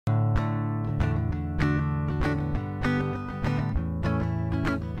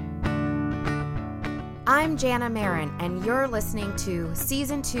I'm Jana Marin, and you're listening to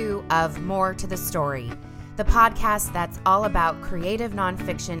Season 2 of More to the Story, the podcast that's all about creative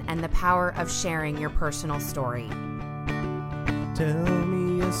nonfiction and the power of sharing your personal story. Tell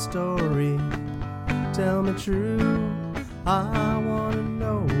me a story, tell me true. I want to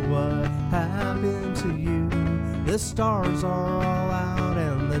know what happened to you. The stars are all out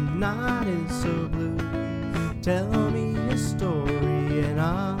and the night is so blue. Tell me a story and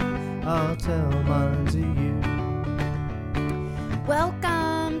I'll tell mine to you.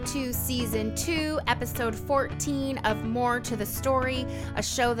 Welcome to Season 2, Episode 14 of More to the Story, a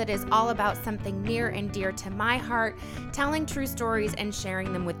show that is all about something near and dear to my heart, telling true stories and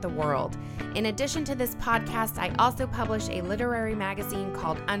sharing them with the world. In addition to this podcast, I also publish a literary magazine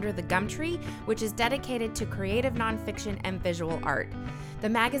called Under the Gumtree, which is dedicated to creative nonfiction and visual art. The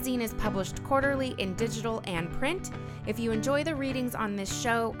magazine is published quarterly in digital and print. If you enjoy the readings on this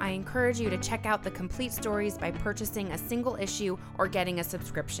show, I encourage you to check out the complete stories by purchasing a single issue or getting a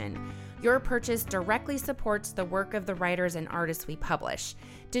subscription. Your purchase directly supports the work of the writers and artists we publish.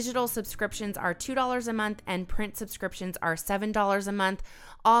 Digital subscriptions are $2 a month and print subscriptions are $7 a month.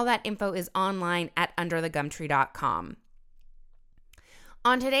 All that info is online at underthegumtree.com.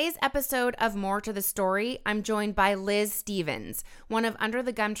 On today's episode of More to the Story, I'm joined by Liz Stevens, one of Under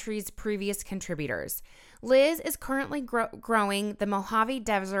the Gumtree's previous contributors. Liz is currently growing the Mojave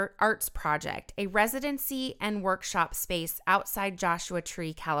Desert Arts Project, a residency and workshop space outside Joshua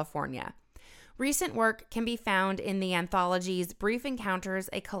Tree, California. Recent work can be found in the anthologies Brief Encounters,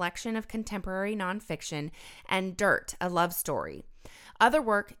 a collection of contemporary nonfiction, and Dirt, a love story. Other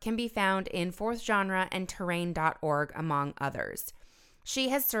work can be found in Fourth Genre and Terrain.org, among others. She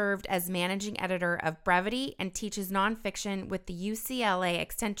has served as managing editor of Brevity and teaches nonfiction with the UCLA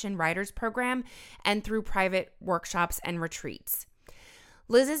Extension Writers Program and through private workshops and retreats.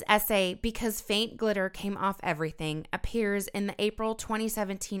 Liz's essay, Because Faint Glitter Came Off Everything, appears in the April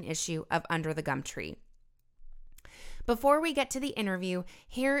 2017 issue of Under the Gumtree. Before we get to the interview,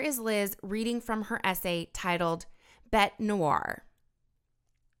 here is Liz reading from her essay titled Bête Noire.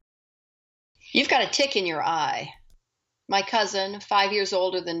 You've got a tick in your eye. My cousin, 5 years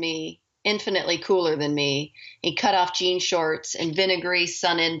older than me, infinitely cooler than me, in cut-off jean shorts and vinegary,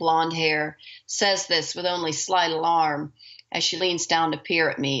 sun-in blonde hair, says this with only slight alarm as she leans down to peer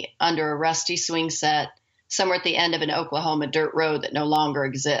at me under a rusty swing set somewhere at the end of an Oklahoma dirt road that no longer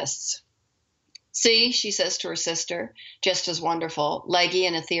exists. See, she says to her sister, just as wonderful, leggy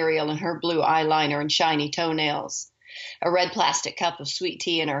and ethereal in her blue eyeliner and shiny toenails, a red plastic cup of sweet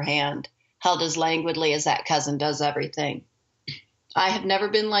tea in her hand, held as languidly as that cousin does everything. I have never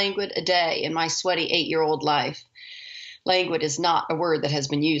been languid a day in my sweaty 8-year-old life. Languid is not a word that has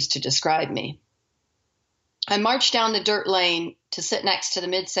been used to describe me. I marched down the dirt lane to sit next to the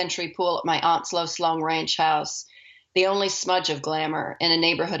mid-century pool at my aunt's Los Long ranch house, the only smudge of glamour in a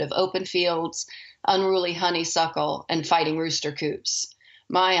neighborhood of open fields, unruly honeysuckle, and fighting rooster coops.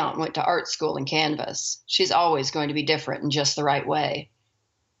 My aunt went to art school in Canvas. She's always going to be different in just the right way.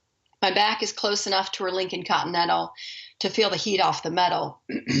 My back is close enough to her Lincoln Continental to feel the heat off the metal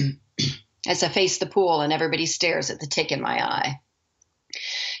as I face the pool and everybody stares at the tick in my eye.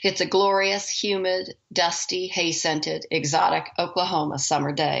 It's a glorious, humid, dusty, hay-scented, exotic Oklahoma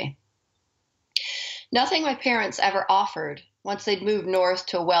summer day. Nothing my parents ever offered, once they'd moved north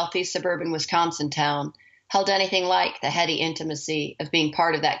to a wealthy suburban Wisconsin town, held anything like the heady intimacy of being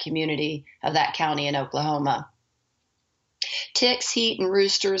part of that community, of that county in Oklahoma. Ticks, heat, and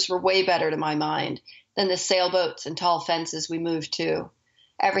roosters were way better to my mind than the sailboats and tall fences we moved to.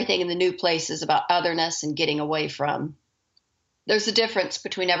 Everything in the new place is about otherness and getting away from. There's a difference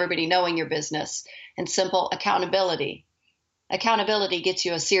between everybody knowing your business and simple accountability. Accountability gets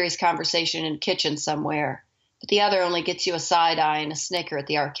you a serious conversation in a kitchen somewhere, but the other only gets you a side eye and a snicker at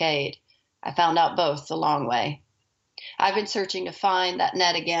the arcade. I found out both the long way. I've been searching to find that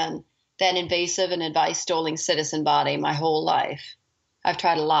net again, that invasive and advice-stoling citizen body my whole life. I've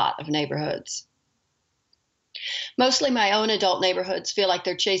tried a lot of neighborhoods. Mostly my own adult neighborhoods feel like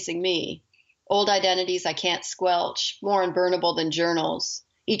they're chasing me. Old identities I can't squelch, more unburnable than journals.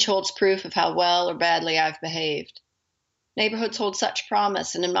 Each holds proof of how well or badly I've behaved. Neighborhoods hold such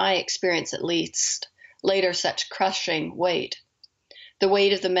promise, and in my experience at least, later such crushing weight. The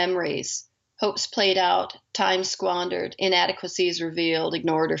weight of the memories, hopes played out, time squandered, inadequacies revealed,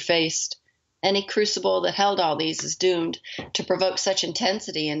 ignored or faced. Any crucible that held all these is doomed to provoke such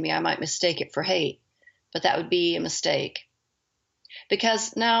intensity in me I might mistake it for hate, but that would be a mistake.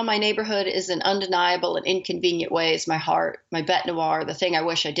 Because now my neighborhood is in undeniable and inconvenient ways my heart, my bête noire, the thing I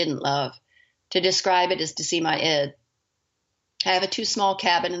wish I didn't love. To describe it is to see my id. I have a too small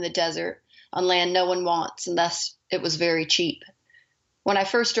cabin in the desert, on land no one wants, and thus it was very cheap. When I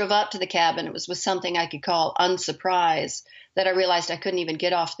first drove up to the cabin, it was with something I could call unsurprise that I realized I couldn't even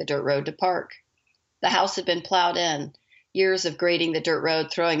get off the dirt road to park. The house had been plowed in, years of grading the dirt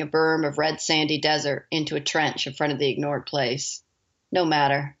road, throwing a berm of red sandy desert into a trench in front of the ignored place. No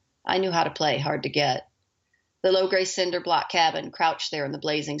matter. I knew how to play hard to get. The low gray cinder block cabin crouched there in the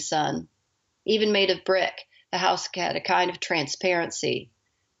blazing sun. Even made of brick, the house had a kind of transparency,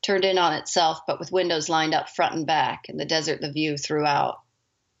 turned in on itself, but with windows lined up front and back, and the desert the view throughout.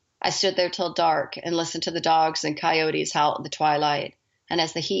 I stood there till dark and listened to the dogs and coyotes howl at the twilight, and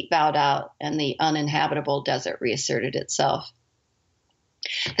as the heat bowed out and the uninhabitable desert reasserted itself.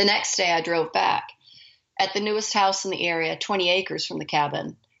 The next day I drove back. At the newest house in the area, 20 acres from the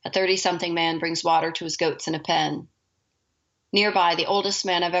cabin, a 30-something man brings water to his goats in a pen. Nearby, the oldest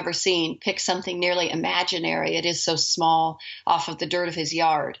man I've ever seen picks something nearly imaginary, it is so small, off of the dirt of his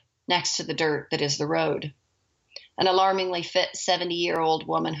yard, next to the dirt that is the road. An alarmingly fit 70-year-old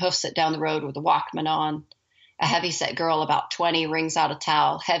woman hoofs it down the road with a Walkman on. A heavy-set girl about 20 wrings out a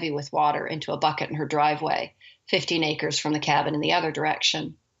towel, heavy with water, into a bucket in her driveway, 15 acres from the cabin in the other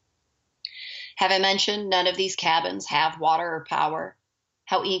direction. Have I mentioned none of these cabins have water or power?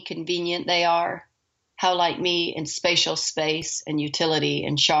 How inconvenient they are. How like me in spatial space and utility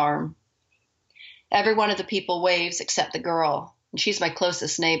and charm. Every one of the people waves except the girl, and she's my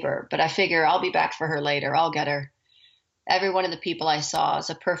closest neighbor, but I figure I'll be back for her later. I'll get her. Every one of the people I saw is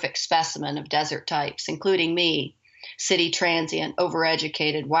a perfect specimen of desert types, including me, city transient,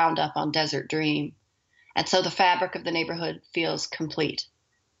 overeducated, wound up on desert dream. And so the fabric of the neighborhood feels complete.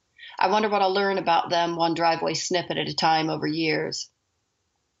 I wonder what I'll learn about them one driveway snippet at a time over years.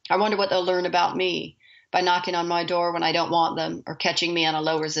 I wonder what they'll learn about me by knocking on my door when I don't want them or catching me on a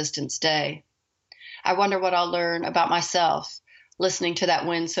low resistance day. I wonder what I'll learn about myself, listening to that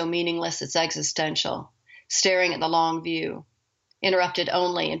wind so meaningless it's existential, staring at the long view, interrupted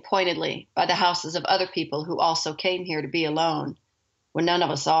only and pointedly by the houses of other people who also came here to be alone, when none of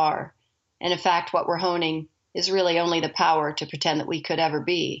us are. And in fact, what we're honing is really only the power to pretend that we could ever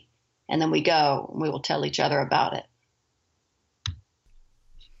be. And then we go and we will tell each other about it.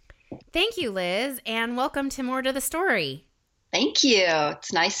 Thank you, Liz, and welcome to More to the Story. Thank you.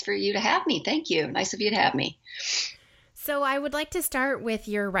 It's nice for you to have me. Thank you. Nice of you to have me. So I would like to start with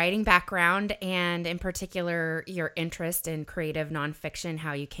your writing background and in particular your interest in creative nonfiction,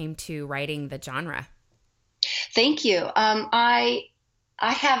 how you came to writing the genre. Thank you. I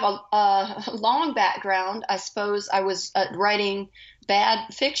have a long background. I suppose I was writing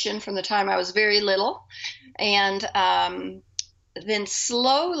bad fiction from the time I was very little, and then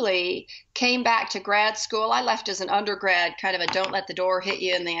slowly came back to grad school. I left as an undergrad, kind of a don't let the door hit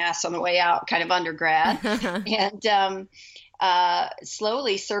you in the ass on the way out kind of undergrad, and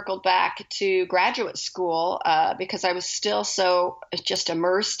slowly circled back to graduate school because I was still so just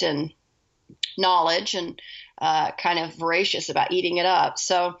immersed in knowledge and kind of voracious about eating it up.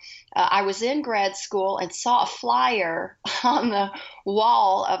 So I was in grad school and saw a flyer on the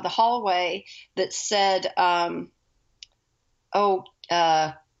wall of the hallway that said,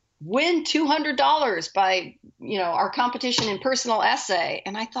 win $200 by, our competition in personal essay.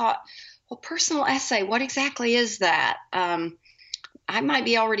 And I thought, well, personal essay, what exactly is that? I might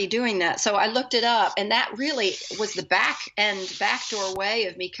be already doing that. So I looked it up, and that really was the backdoor way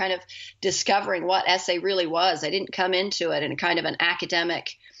of me kind of discovering what essay really was. I didn't come into it in a kind of an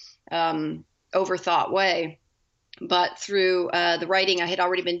academic, overthought way, but through the writing I had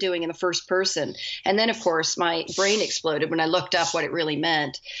already been doing in the first person. And then, of course, my brain exploded when I looked up what it really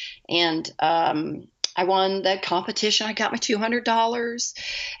meant. And I won the competition. I got my $200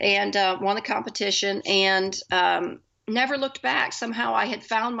 and won the competition, and never looked back. Somehow I had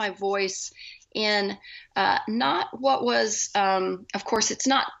found my voice in not what was, of course, it's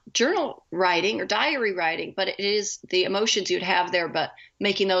not journal writing or diary writing, but it is the emotions you'd have there, but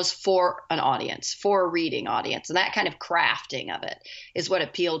making those for an audience, for a reading audience. And that kind of crafting of it is what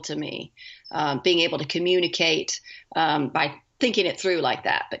appealed to me, being able to communicate by thinking it through like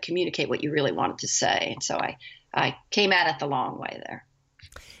that, but communicate what you really wanted to say. And so I came at it the long way there.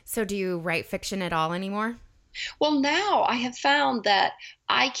 So do you write fiction at all anymore? Well, now I have found that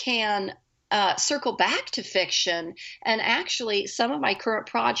I can circle back to fiction, and actually some of my current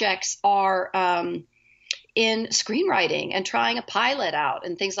projects are in screenwriting and trying a pilot out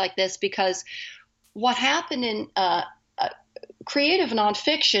and things like this, because what happened in creative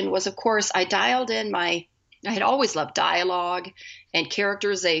nonfiction was, of course, I dialed in I had always loved dialogue and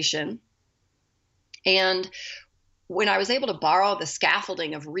characterization, and when I was able to borrow the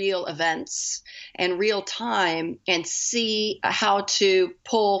scaffolding of real events and real time and see how to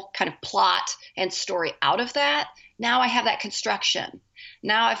pull kind of plot and story out of that, now I have that construction.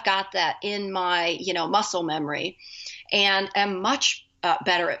 Now I've got that in my, muscle memory, and am much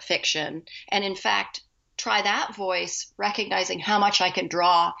better at fiction. And in fact, try that voice, recognizing how much I can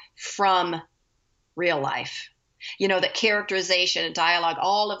draw from real life. That characterization and dialogue,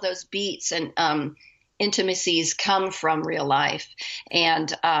 all of those beats and intimacies come from real life.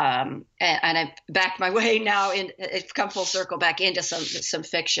 And I've backed my way now, it's come full circle back into some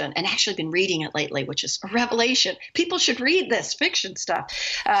fiction, and actually been reading it lately, which is a revelation. People should read this fiction stuff.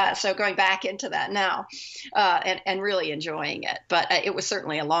 So going back into that now, and really enjoying it. But it was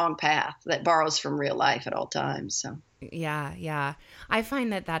certainly a long path that borrows from real life at all times. So. Yeah. I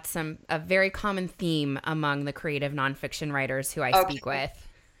find that that's a very common theme among the creative nonfiction writers who I speak with.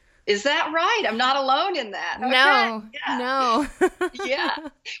 Is that right? I'm not alone in that. Okay. No. Yeah.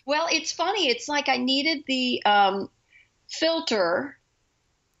 Well, it's funny. It's like I needed the filter.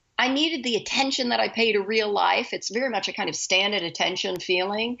 I needed the attention that I pay to real life. It's very much a kind of standard attention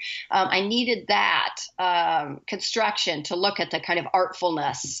feeling. I needed that construction to look at the kind of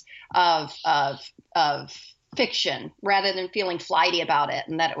artfulness of fiction rather than feeling flighty about it.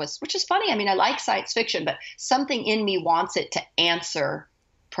 And that it was, which is funny. I mean, I like science fiction, but something in me wants it to answer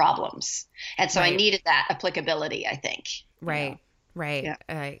problems. And so I needed that applicability, I think. Right.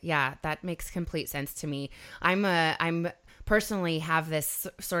 Yeah. That makes complete sense to me. I'm personally have this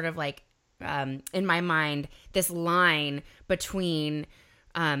sort of like, in my mind, this line between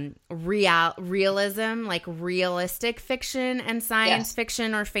realism, like realistic fiction, and science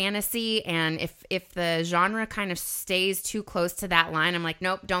fiction or fantasy. And if the genre kind of stays too close to that line, I'm like,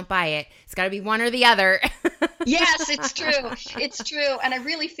 nope, don't buy it. It's got to be one or the other. Yes, it's true. It's true. And I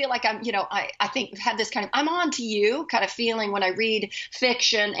really feel like I'm, I think had this kind of, I'm on to you kind of feeling when I read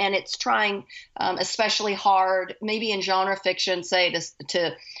fiction, and it's trying especially hard, maybe in genre fiction, say this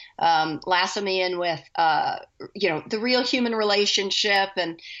to lasso me in with, the real human relationship.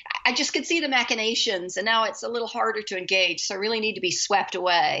 And I just could see the machinations, and now it's a little harder to engage. So I really need to be swept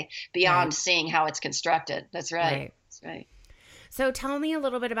away beyond seeing how it's constructed. That's right. That's right. So tell me a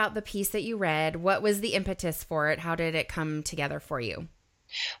little bit about the piece that you read. What was the impetus for it? How did it come together for you?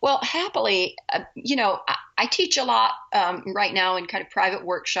 Well, happily, I teach a lot right now in kind of private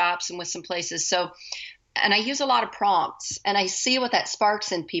workshops and with some places. And I use a lot of prompts, and I see what that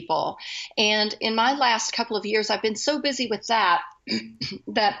sparks in people. And in my last couple of years, I've been so busy with that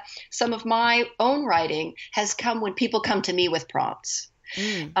that some of my own writing has come when people come to me with prompts.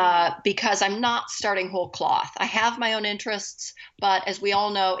 Because I'm not starting whole cloth. I have my own interests, but as we all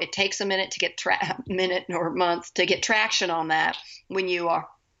know, it takes a minute to get minute or month to get traction on that when you are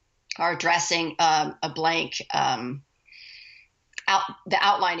addressing a blank the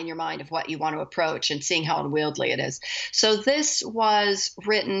outline in your mind of what you want to approach and seeing how unwieldy it is. So this was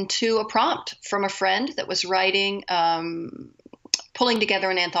written to a prompt from a friend that was writing pulling together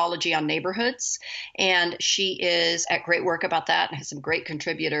an anthology on neighborhoods. And she is at great work about that and has some great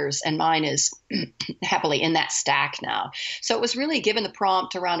contributors. And mine is happily in that stack now. So it was really given the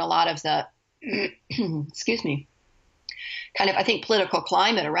prompt around a lot of the, excuse me, kind of, I think, political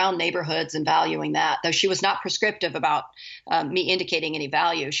climate around neighborhoods and valuing that, though she was not prescriptive about me indicating any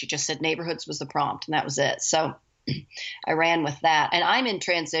value. She just said neighborhoods was the prompt, and that was it. So I ran with that. And I'm in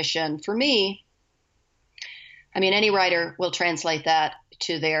transition. For me, I mean, any writer will translate that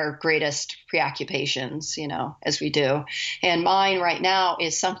to their greatest preoccupations, as we do. And mine right now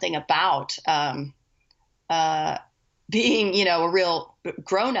is something about being, a real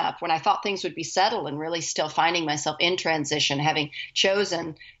grown-up when I thought things would be settled, and really still finding myself in transition, having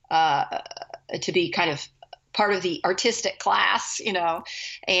chosen to be kind of part of the artistic class,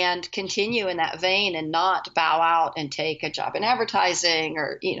 and continue in that vein and not bow out and take a job in advertising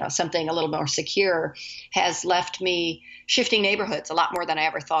or, something a little more secure, has left me shifting neighborhoods a lot more than I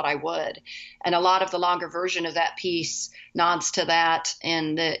ever thought I would. And a lot of the longer version of that piece nods to that,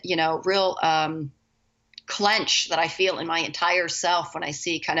 and the, real clench that I feel in my entire self when I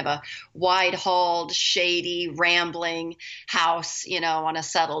see kind of a wide-hauled, shady, rambling house, on a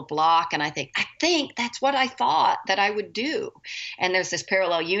settled block. And I think that's what I thought that I would do. And there's this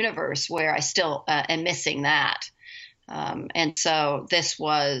parallel universe where I still am missing that. And so this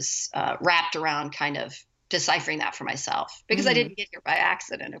was wrapped around kind of deciphering that for myself, because I didn't get here by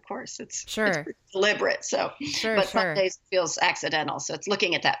accident. Of course, it's deliberate. So, some days it feels accidental. So it's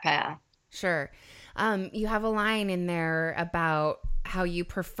looking at that path. Sure. You have a line in there about how you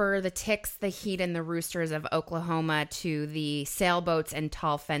prefer the ticks, the heat, and the roosters of Oklahoma to the sailboats and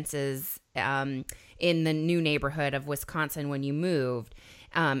tall fences in the new neighborhood of Wisconsin when you moved.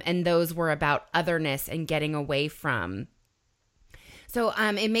 And those were about otherness and getting away from. So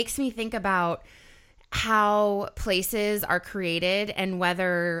it makes me think about how places are created and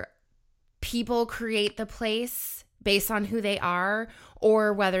whether people create the place based on who they are,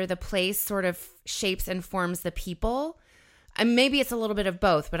 or whether the place sort of shapes and forms the people. And maybe it's a little bit of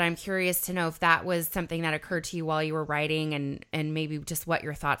both, but I'm curious to know if that was something that occurred to you while you were writing, and maybe just what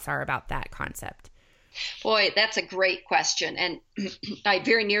your thoughts are about that concept. Boy, that's a great question. And I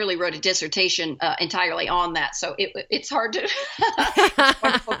very nearly wrote a dissertation entirely on that. So it's hard to, it's a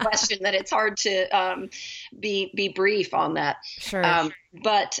wonderful question that it's hard to be brief on that. Sure.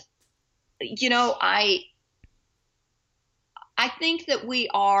 But, you know, I think that we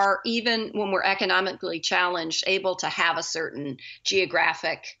are, even when we're economically challenged, able to have a certain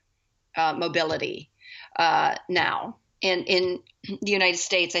geographic mobility now. And in the United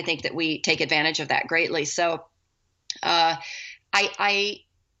States, I think that we take advantage of that greatly. So I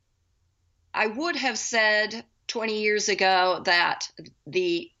would have said 20 years ago that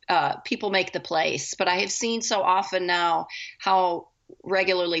the people make the place, but I have seen so often now how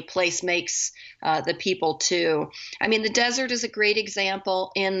regularly place makes the people too. I mean, the desert is a great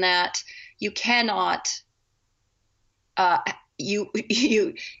example in that you cannot,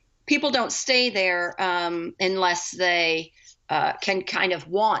 people don't stay there unless they can kind of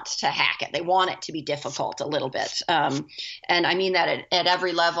want to hack it. They want it to be difficult a little bit. And I mean that at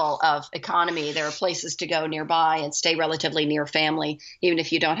every level of economy. There are places to go nearby and stay relatively near family, even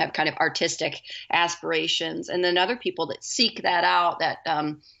if you don't have kind of artistic aspirations. And then other people that seek that out, that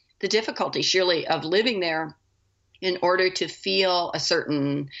the difficulty surely of living there in order to feel a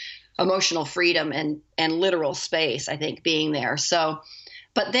certain emotional freedom and literal space, I think, being there. So,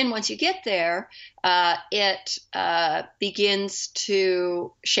 but then once you get there, it begins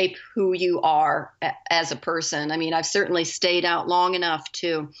to shape who you are as a person. I mean, I've certainly stayed out long enough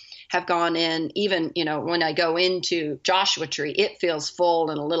to have gone in, even, you know, when I go into Joshua Tree, it feels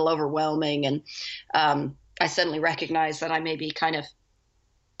full and a little overwhelming. And I suddenly recognize that I may be kind of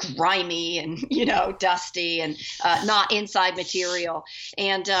grimy and, you know, dusty and not inside material.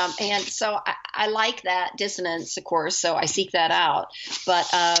 And so I like that dissonance, of course, so I seek that out.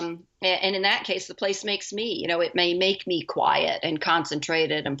 But and in that case, the place makes me, you know, it may make me quiet and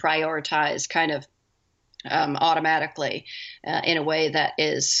concentrated and prioritize kind of automatically in a way that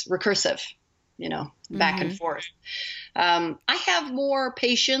is recursive, you know, back and forth. I have more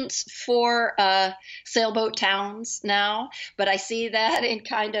patience for sailboat towns now, but I see that in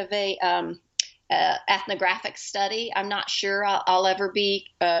kind of a ethnographic study. I'm not sure I'll ever be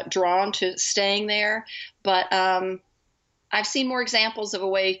drawn to staying there, but I've seen more examples of a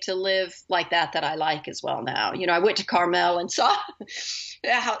way to live like that I like as well now. You know, I went to Carmel and saw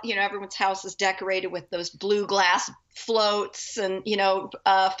how, you know, everyone's house is decorated with those blue glass floats and, you know,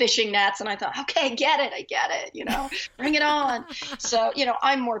 fishing nets. And I thought, okay, I get it, you know, bring it on. So, you know,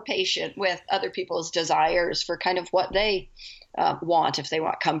 I'm more patient with other people's desires for kind of what they want, if they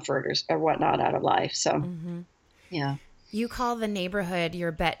want comfort or whatnot out of life. So, yeah. You call the neighborhood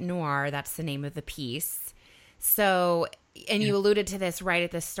your Bête Noire. That's the name of the piece. So, and you alluded to this right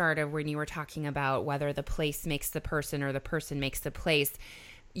at the start of when you were talking about whether the place makes the person or the person makes the place.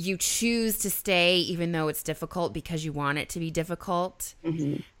 You choose to stay even though it's difficult because you want it to be difficult.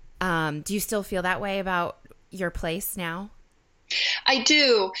 Mm-hmm. Do you still feel that way about your place now? I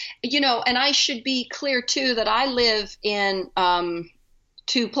do. You know, and I should be clear too that I live in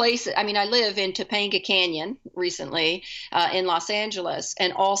two places. I mean, I live in Topanga Canyon recently in Los Angeles,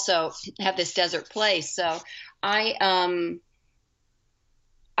 and also have this desert place. So I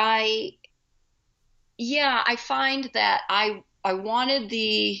find that I wanted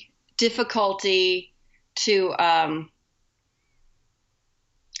the difficulty to, that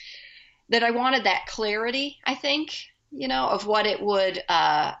I wanted that clarity, I think, you know, of what it would,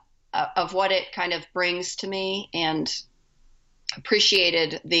 of what it kind of brings to me, and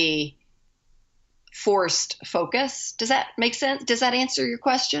appreciated the forced focus. Does that make sense? Does that answer your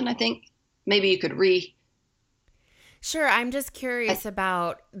question? I think maybe you could Sure. I'm just curious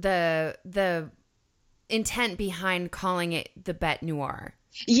about the intent behind calling it the Bête Noire.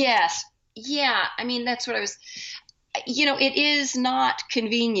 Yes. Yeah. I mean, that's what I was, you know, it is not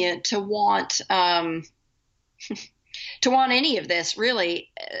convenient to want, to want any of this, really,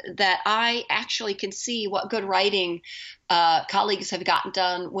 that I actually can see what good writing colleagues have gotten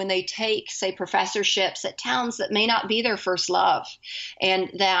done when they take, say, professorships at towns that may not be their first love,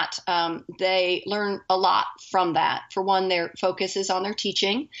 and that they learn a lot from that. For one, their focus is on their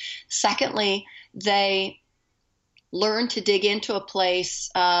teaching. Secondly, they learn to dig into a place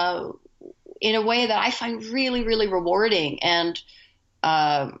in a way that I find really, really rewarding and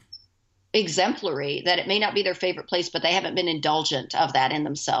exemplary, that it may not be their favorite place, but they haven't been indulgent of that in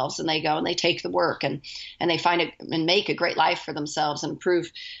themselves. And they go and they take the work and they find it and make a great life for themselves and improve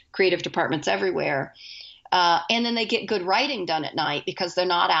creative departments everywhere. And then they get good writing done at night because they're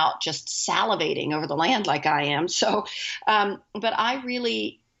not out just salivating over the land like I am. So, but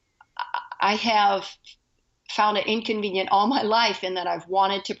I have found it inconvenient all my life in that I've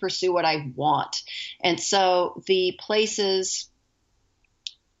wanted to pursue what I want. And so the places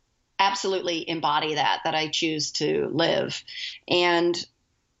absolutely embody that I choose to live. And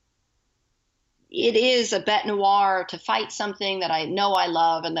it is a bête noire to fight something that I know I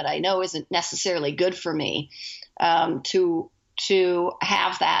love and that I know isn't necessarily good for me, to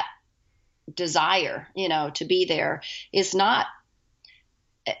have that desire, to be there is not.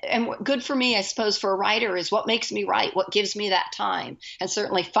 And what good for me, I suppose, for a writer is what makes me write, what gives me that time. And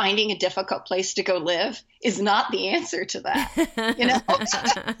certainly finding a difficult place to go live is not the answer to that,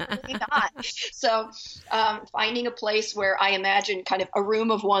 Really not. So finding a place where I imagine kind of a room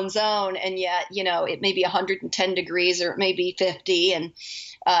of one's own, and yet, it may be 110 degrees or it may be 50 and,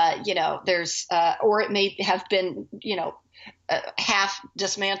 there's, or it may have been, half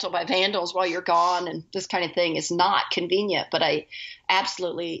dismantled by vandals while you're gone, and this kind of thing is not convenient, but I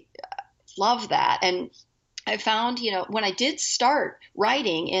absolutely love that. And I found, when I did start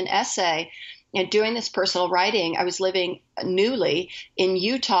writing in essay and doing this personal writing, I was living newly in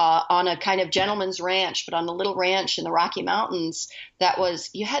Utah on a kind of gentleman's ranch, but on a little ranch in the Rocky Mountains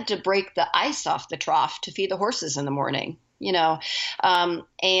you had to break the ice off the trough to feed the horses in the morning,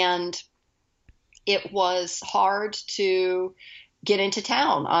 and it was hard to get into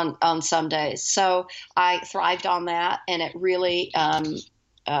town on some days. So I thrived on that, and it really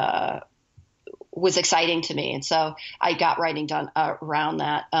was exciting to me. And so I got writing done around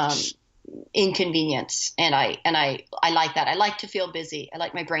that inconvenience. And I like that. I like to feel busy. I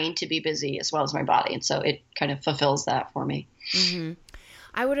like my brain to be busy as well as my body. And so it kind of fulfills that for me. Mm-hmm.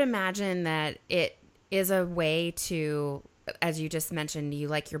 I would imagine that it is a way to, as you just mentioned, you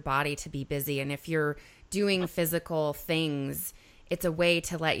like your body to be busy. And if you're doing physical things, it's a way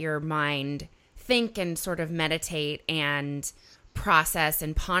to let your mind think and sort of meditate and process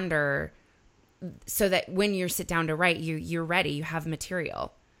and ponder, so that when you sit down to write, you're ready, you have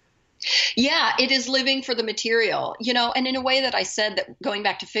material. Yeah, it is living for the material, and in a way that I said that going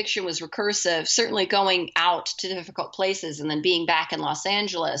back to fiction was recursive, certainly going out to difficult places and then being back in Los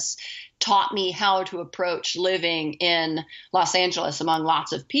Angeles taught me how to approach living in Los Angeles among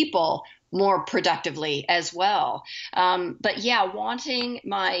lots of people more productively as well. But yeah, wanting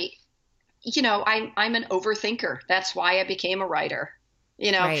I'm an overthinker. That's why I became a writer,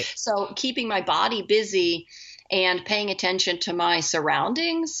 Right. So keeping my body busy and paying attention to my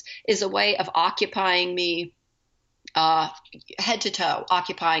surroundings is a way of occupying me head to toe,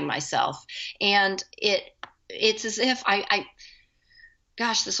 occupying myself. And it's as if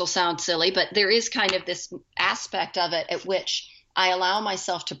gosh, this will sound silly, but there is kind of this aspect of it at which I allow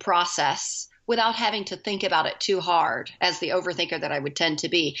myself to process without having to think about it too hard, as the overthinker that I would tend to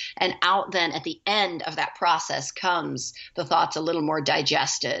be. And out then at the end of that process comes the thoughts a little more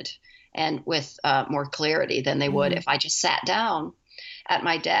digested and with more clarity than they would if I just sat down at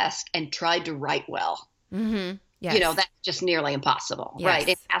my desk and tried to write well. Mm-hmm. Yes. That's just nearly impossible, Yes. right?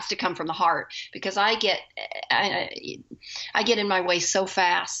 It has to come from the heart, because I get in my way so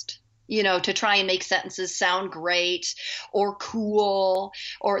fast, to try and make sentences sound great or cool.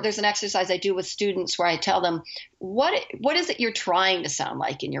 Or there's an exercise I do with students where I tell them, what is it you're trying to sound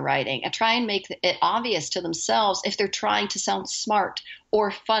like in your writing? And try and make it obvious to themselves if they're trying to sound smart or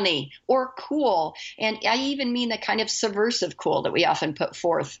funny or cool. And I even mean the kind of subversive cool that we often put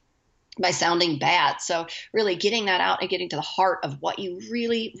forth by sounding bad. So really getting that out and getting to the heart of what you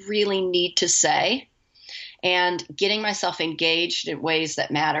really, really need to say, and getting myself engaged in ways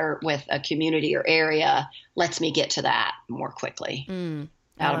that matter with a community or area lets me get to that more quickly.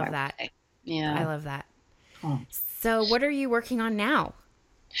 I love that. Way. Yeah. I love that. So what are you working on now?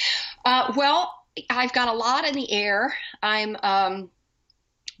 Well, I've got a lot in the air. I'm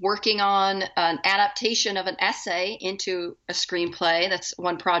working on an adaptation of an essay into a screenplay. That's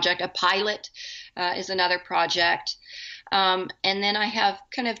one project. A pilot is another project. And then I have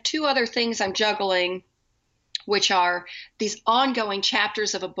kind of two other things I'm juggling. which are these ongoing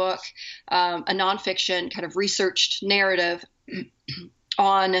chapters of a book, a nonfiction kind of researched narrative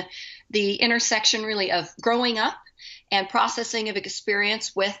on the intersection really of growing up and processing of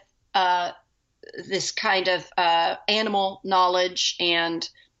experience with this kind of animal knowledge and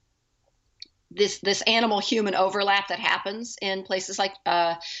this animal-human overlap that happens in places like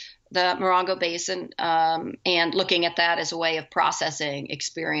the Morongo Basin, and looking at that as a way of processing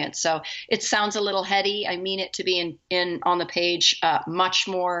experience. So it sounds a little heady. I mean it to be in on the page much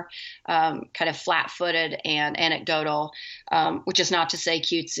more kind of flat-footed and anecdotal, which is not to say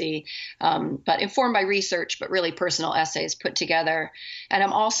cutesy, but informed by research, but really personal essays put together. And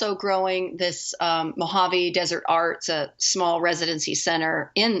I'm also growing this Mojave Desert Arts, a small residency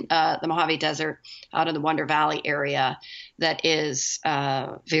center in the Mojave Desert out in the Wonder Valley area that is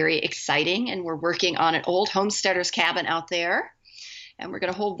very exciting. And we're working on an old homesteader's cabin out there. And we're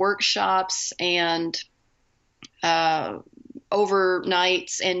going to hold workshops and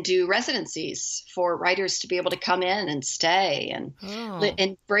overnights and do residencies for writers to be able to come in and stay and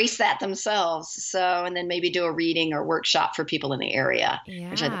embrace that themselves. So, and then maybe do a reading or workshop for people in the area. Yeah.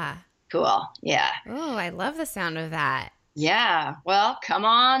 Which I think is cool. Yeah. Oh, I love the sound of that. Yeah. Well, come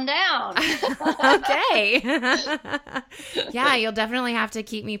on down. Okay. Yeah, you'll definitely have to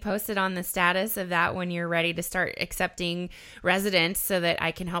keep me posted on the status of that when you're ready to start accepting residents so that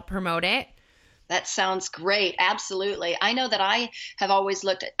I can help promote it. That sounds great. Absolutely. I know that I have always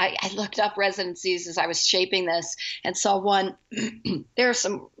I looked up residencies as I was shaping this and saw one. There are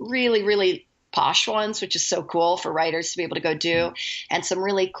some really, really posh ones, which is so cool for writers to be able to go do, and some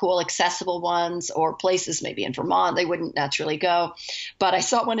really cool accessible ones, or places maybe in Vermont they wouldn't naturally go. But I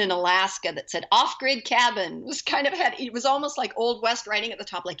saw one in Alaska that said off-grid cabin. It was almost like Old West writing at the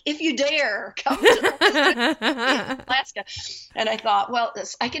top, like, if you dare come to Alaska. And I thought, well,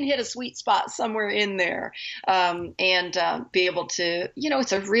 I can hit a sweet spot somewhere in there, and be able to,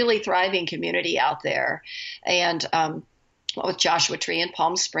 it's a really thriving community out there. And with Joshua Tree and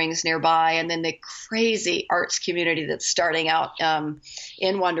Palm Springs nearby, and then the crazy arts community that's starting out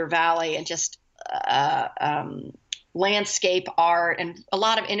in Wonder Valley, and just landscape art and a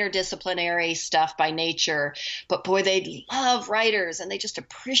lot of interdisciplinary stuff by nature. But boy, they love writers and they just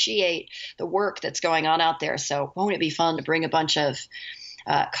appreciate the work that's going on out there. So won't it be fun to bring a bunch of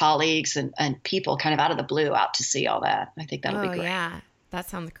colleagues and people kind of out of the blue out to see all that? I think that'll be great. Yeah, that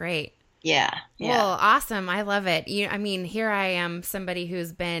sounds great. Yeah. Well, awesome. I love it. Here I am, somebody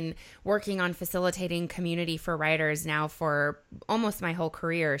who's been working on facilitating community for writers now for almost my whole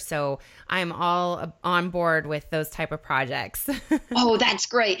career. So I'm all on board with those type of projects. Oh, that's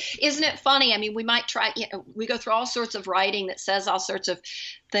great. Isn't it funny? I mean, we might try, we go through all sorts of writing that says all sorts of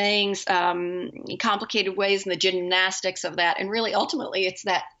things, complicated ways, and the gymnastics of that. And really, ultimately, it's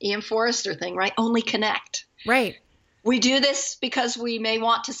that Ian Forrester thing, right? Only connect. Right. We do this because we may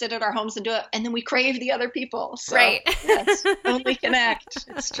want to sit at our homes and do it, and then we crave the other people. So, right. Yes, only connect.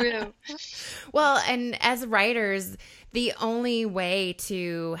 It's true. Well, and as writers, the only way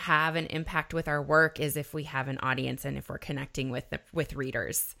to have an impact with our work is if we have an audience and if we're connecting with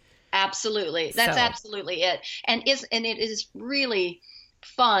readers. Absolutely. That's absolutely it. And it is really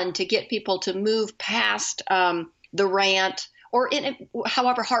fun to get people to move past the rant, or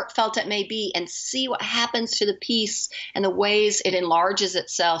however heartfelt it may be, and see what happens to the piece and the ways it enlarges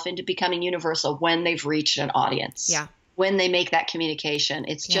itself into becoming universal when they've reached an audience. Yeah. When they make that communication.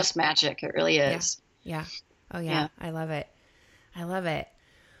 It's just magic. It really is. Yeah. Oh, yeah. I love it. I love it.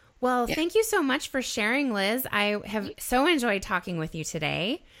 Well, thank you so much for sharing, Liz. I have so enjoyed talking with you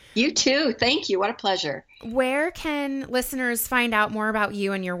today. You too. Thank you. What a pleasure. Where can listeners find out more about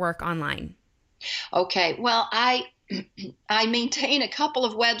you and your work online? Okay. Well, I maintain a couple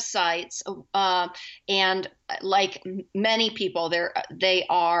of websites, and like many people, they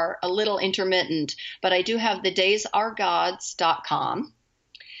are a little intermittent, but I do have thedaysaregods.com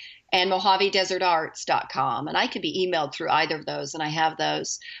and mojavedesertarts.com, and I can be emailed through either of those, and I have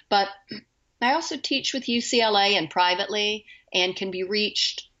those. But I also teach with UCLA and privately, and can be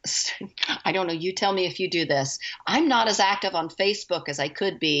reached. I don't know, you tell me if you do this. I'm not as active on Facebook as I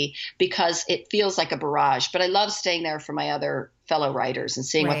could be because it feels like a barrage, but I love staying there for my other fellow writers and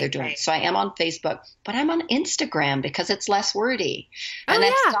seeing what they're doing. Right. So I am on Facebook, but I'm on Instagram because it's less wordy. And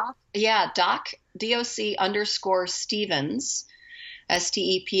that's Doc_Stevens, Stephens.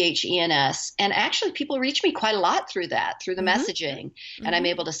 And actually people reach me quite a lot through that, through the messaging. And I'm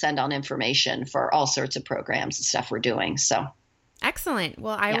able to send on information for all sorts of programs and stuff we're doing. So excellent.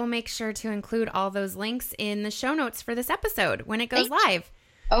 Well, I will make sure to include all those links in the show notes for this episode when it goes live.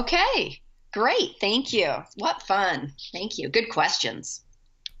 Okay, great. Thank you. What fun. Thank you. Good questions.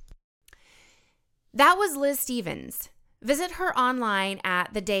 That was Liz Stevens. Visit her online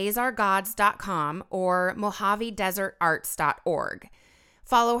at thedaysaregods.com or mojavedesertarts.org.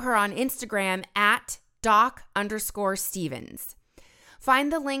 Follow her on Instagram at doc_Stevens.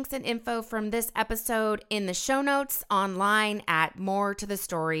 Find the links and info from this episode in the show notes online at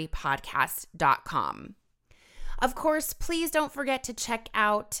moretothestorypodcast.com. Of course, please don't forget to check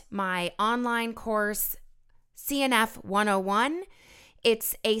out my online course, CNF 101.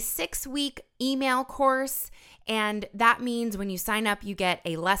 It's a 6-week email course, and that means when you sign up, you get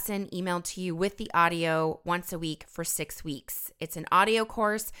a lesson emailed to you with the audio once a week for 6 weeks. It's an audio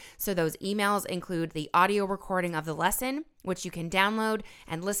course, so those emails include the audio recording of the lesson, which you can download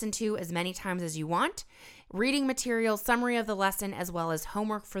and listen to as many times as you want, reading material, summary of the lesson, as well as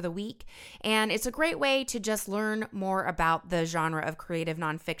homework for the week. And it's a great way to just learn more about the genre of creative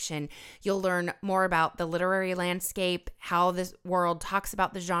nonfiction. You'll learn more about the literary landscape, how this world talks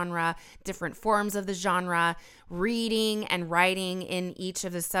about the genre, different forms of the genre, reading and writing in each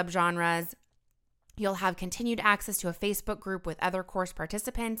of the subgenres. You'll have continued access to a Facebook group with other course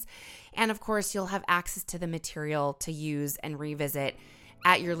participants. And of course, you'll have access to the material to use and revisit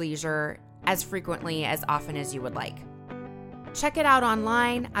at your leisure as frequently, as often as you would like. Check it out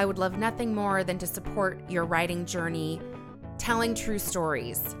online. I would love nothing more than to support your writing journey, telling true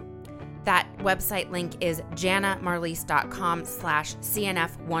stories. That website link is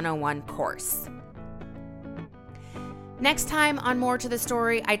janamarlise.com/CNF101 course. Next time on More to the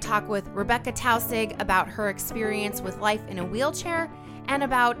Story, I talk with Rebecca Tausig about her experience with life in a wheelchair and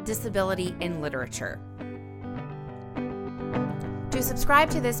about disability in literature. To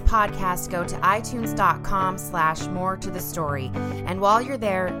subscribe to this podcast, go to itunes.com/more to the story. And while you're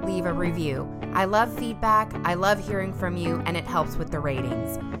there, leave a review. I love feedback, I love hearing from you, and it helps with the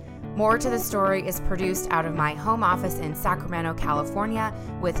ratings. More to the Story is produced out of my home office in Sacramento, California,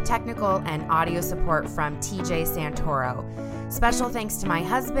 with technical and audio support from TJ Santoro. Special thanks to my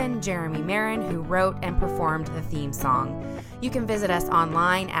husband, Jeremy Marin, who wrote and performed the theme song. You can visit us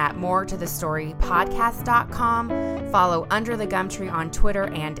online at moretothestorypodcast.com. Follow Under the Gumtree on Twitter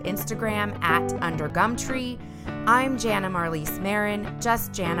and Instagram at UnderGumtree. I'm Jana Marlise Marin,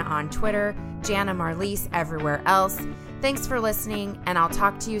 just Jana on Twitter, Jana Marlise everywhere else. Thanks for listening, and I'll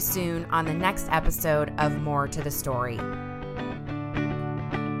talk to you soon on the next episode of More to the Story.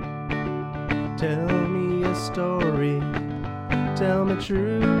 Tell me a story, tell me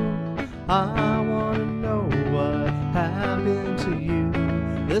true. I want to know what happened to you.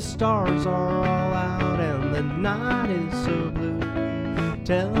 The stars are all out and the night is so blue.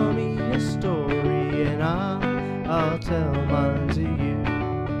 Tell me a story and I'll tell mine to you.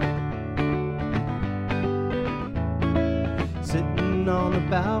 Sitting on the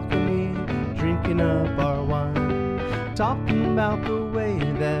balcony, drinking up our wine, talking about the way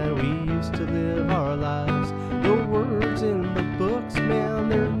that we used to live our lives. The words in the books, man,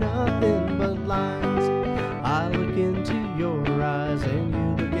 they're nothing but lines. I look into your eyes and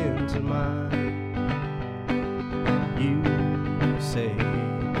you look into mine. You say,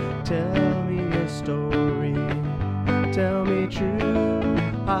 tell me a story, tell me true.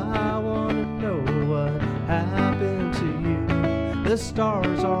 I want to know what happened to you. The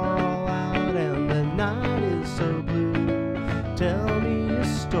stars are all out and the night is so blue. Tell me a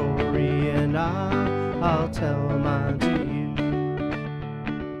story and I'll tell mine.